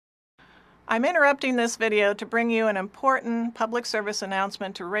I'm interrupting this video to bring you an important public service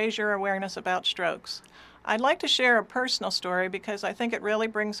announcement to raise your awareness about strokes. I'd like to share a personal story because I think it really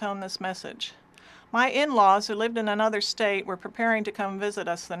brings home this message. My in-laws, who lived in another state, were preparing to come visit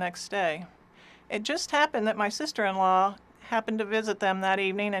us the next day. It just happened that my sister-in-law happened to visit them that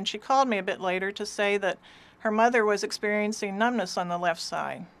evening, and she called me a bit later to say that her mother was experiencing numbness on the left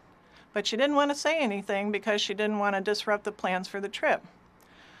side. But she didn't want to say anything because she didn't want to disrupt the plans for the trip.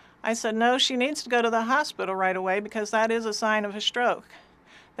 I said, no, she needs to go to the hospital right away because that is a sign of a stroke.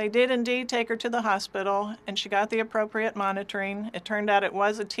 They did indeed take her to the hospital, and she got the appropriate monitoring. It turned out it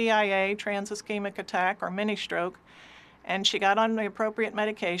was a TIA, trans-ischemic attack, or mini-stroke, and she got on the appropriate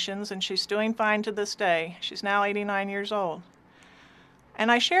medications, and she's doing fine to this day. She's now 89 years old.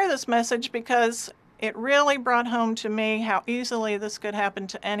 And I share this message because it really brought home to me how easily this could happen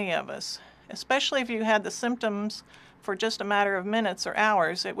to any of us, especially if you had the symptoms for just a matter of minutes or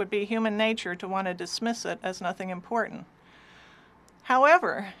hours. It would be human nature to want to dismiss it as nothing important.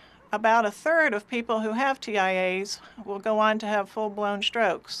 However, about a third of people who have TIAs will go on to have full-blown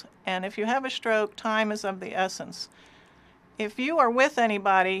strokes, and if you have a stroke, time is of the essence. If you are with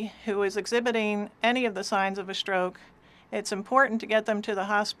anybody who is exhibiting any of the signs of a stroke, it's important to get them to the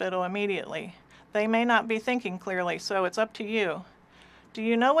hospital immediately. They may not be thinking clearly, so it's up to you. Do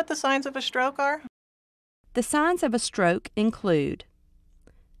you know what the signs of a stroke are? The signs of a stroke include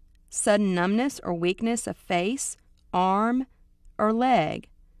sudden numbness or weakness of face, arm, or leg,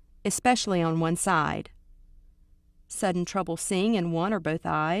 especially on one side, sudden trouble seeing in one or both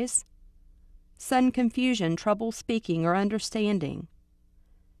eyes, sudden confusion, trouble speaking or understanding,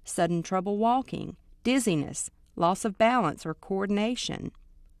 sudden trouble walking, dizziness, loss of balance or coordination,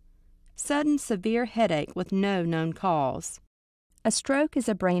 sudden severe headache with no known cause. A stroke is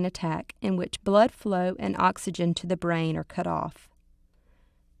a brain attack in which blood flow and oxygen to the brain are cut off.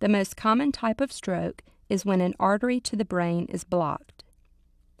 The most common type of stroke is when an artery to the brain is blocked.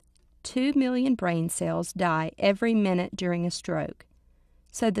 2 million brain cells die every minute during a stroke,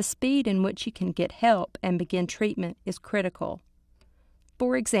 so the speed in which you can get help and begin treatment is critical.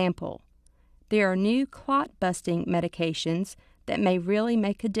 For example, there are new clot-busting medications that may really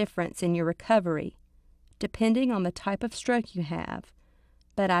make a difference in your recovery, depending on the type of stroke you have.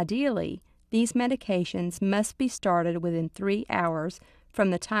 But ideally, these medications must be started within 3 hours from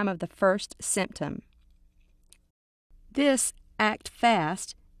the time of the first symptom. This Act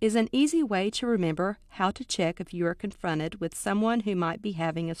Fast is an easy way to remember how to check if you are confronted with someone who might be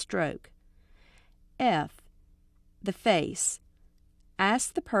having a stroke. F. The face.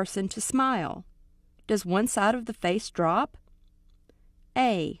 Ask the person to smile. Does one side of the face drop?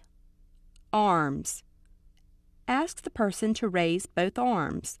 A. Arms. Ask the person to raise both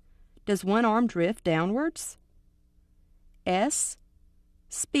arms. Does one arm drift downwards? S.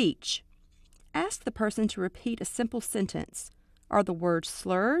 Speech. Ask the person to repeat a simple sentence. Are the words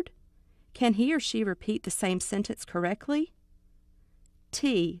slurred? Can he or she repeat the same sentence correctly?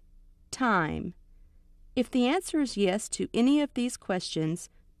 T. Time. If the answer is yes to any of these questions,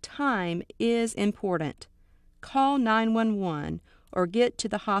 time is important. Call 911 or get to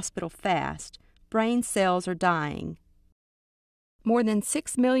the hospital fast. Brain cells are dying. More than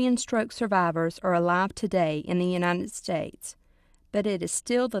 6 million stroke survivors are alive today in the United States, but it is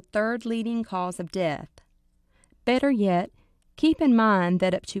still the third leading cause of death. Better yet, keep in mind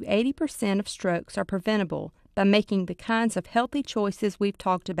that up to 80% of strokes are preventable by making the kinds of healthy choices we've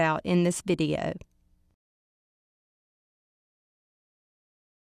talked about in this video.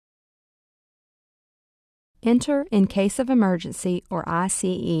 Enter in case of emergency or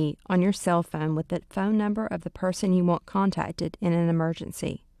ICE on your cell phone with the phone number of the person you want contacted in an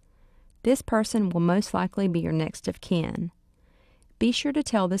emergency. This person will most likely be your next of kin. Be sure to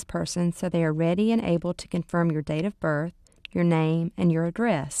tell this person so they are ready and able to confirm your date of birth, your name, and your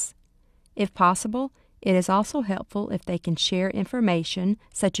address. If possible, it is also helpful if they can share information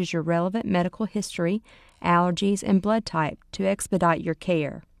such as your relevant medical history, allergies, and blood type to expedite your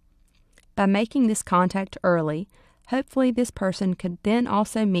care. By making this contact early, hopefully this person could then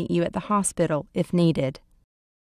also meet you at the hospital if needed.